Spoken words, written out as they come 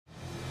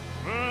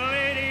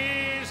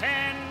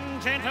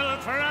and gentle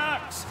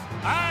trucks,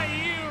 are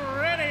you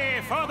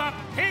ready for the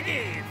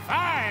Piggy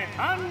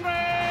 500?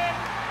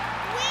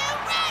 We're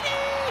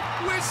ready!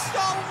 We're so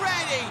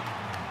ready!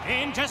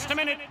 In just a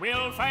minute,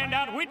 we'll find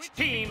out which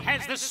team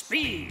has the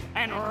speed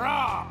and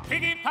raw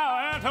Piggy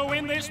power to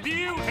win this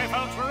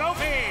beautiful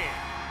trophy.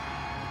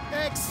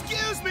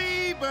 Excuse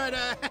me, but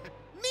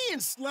me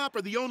and Slop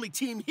are the only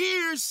team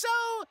here, so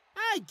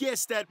I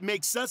guess that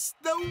makes us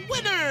the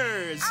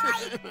winners.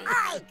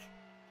 Ike!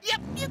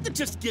 Yep, you can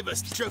just give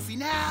us the trophy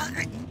now.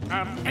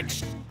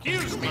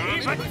 Excuse me,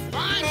 but... Nice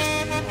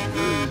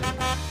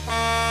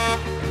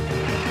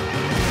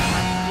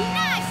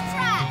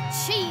try,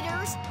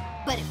 cheaters!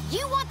 But if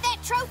you want that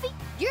trophy,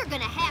 you're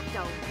gonna have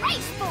to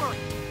race for it.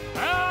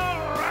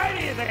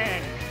 Alrighty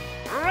then.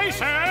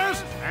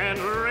 Racers and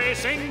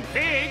racing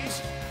pigs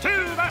to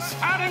the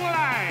starting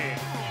line.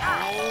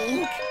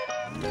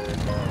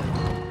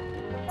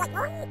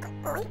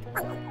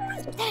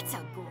 That's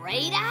a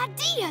great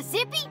idea,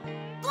 Zippy.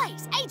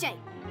 Blaze, AJ,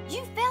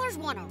 you fellers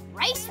want to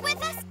race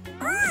with us?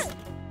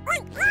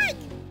 Ike!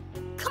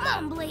 Come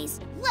on,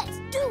 Blaze, let's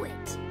do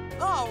it.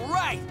 All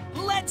right,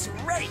 let's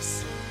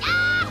race.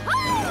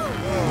 Yahoo!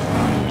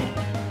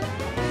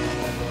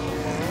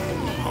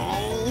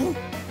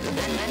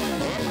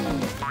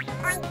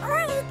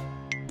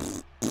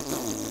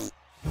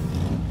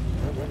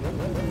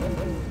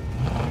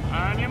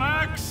 On your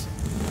marks.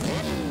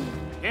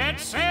 Get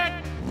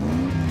set.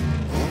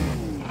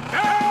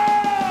 Go!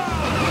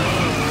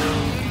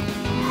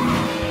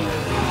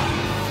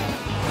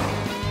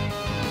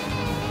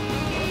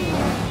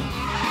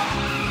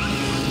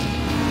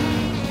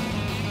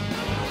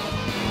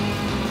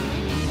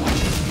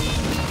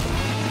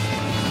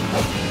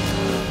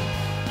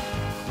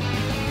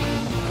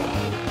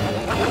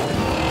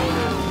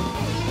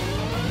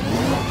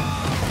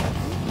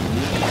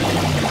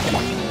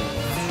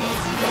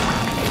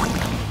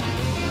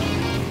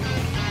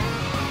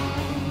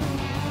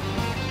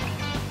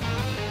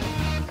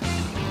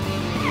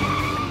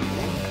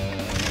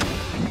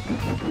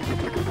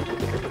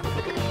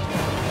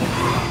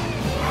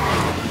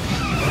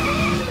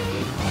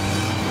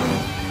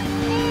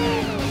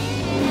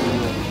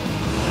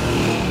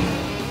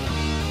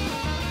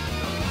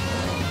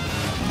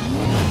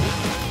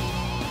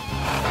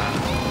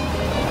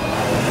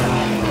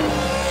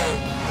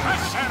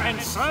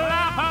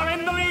 Slop are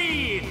in the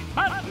lead,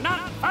 but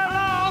not for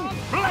long.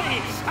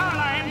 Blaze,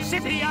 Starla, and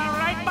Zippy are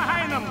right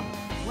behind them.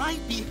 Right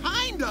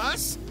behind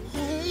us?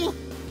 Oh,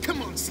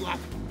 come on, Slop.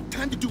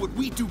 Time to do what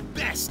we do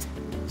best.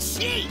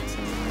 Cheat!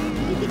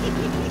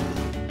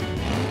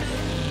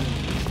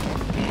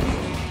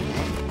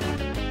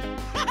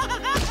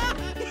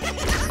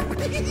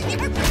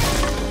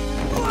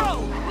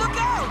 Whoa, look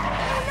out!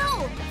 Oh no,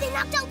 they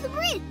knocked out the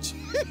bridge.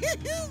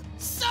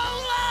 So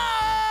long!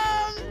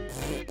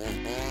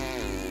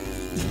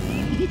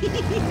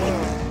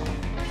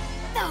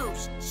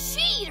 Those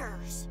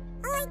cheaters!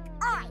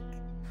 Ike!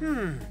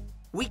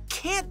 We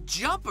can't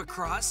jump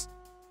across,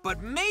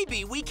 but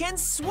maybe we can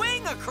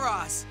swing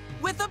across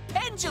with a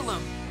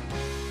pendulum.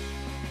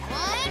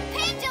 One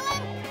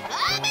pendulum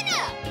coming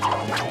up!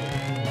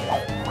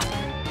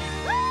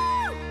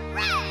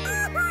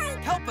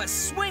 Hooray! Help us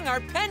swing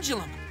our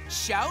pendulum.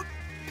 Shout,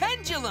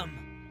 pendulum!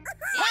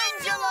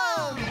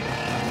 Pendulum!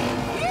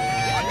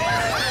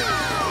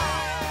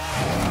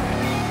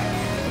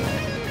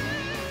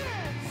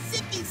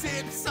 Zippy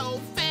zips so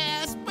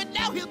fast, but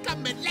now he'll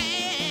come at last.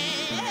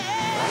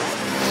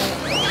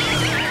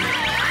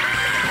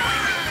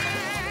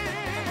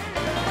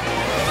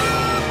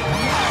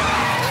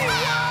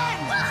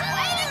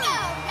 Way to go,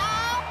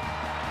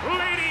 y'all!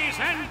 Ladies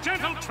and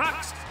gentle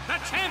trucks, the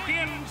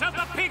champions of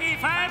the Piggy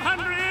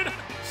 500,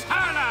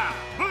 Starla,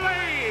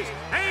 Blaze,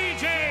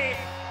 AJ,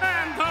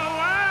 and the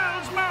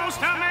world's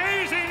most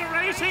amazing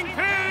racing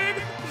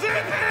pig,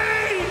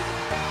 Zippy!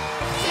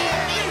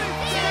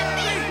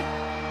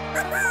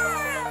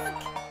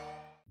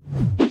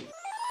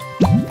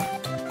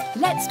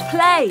 Let's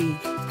play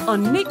on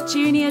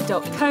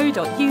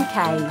nickjunior.co.uk.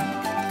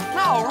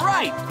 All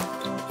right,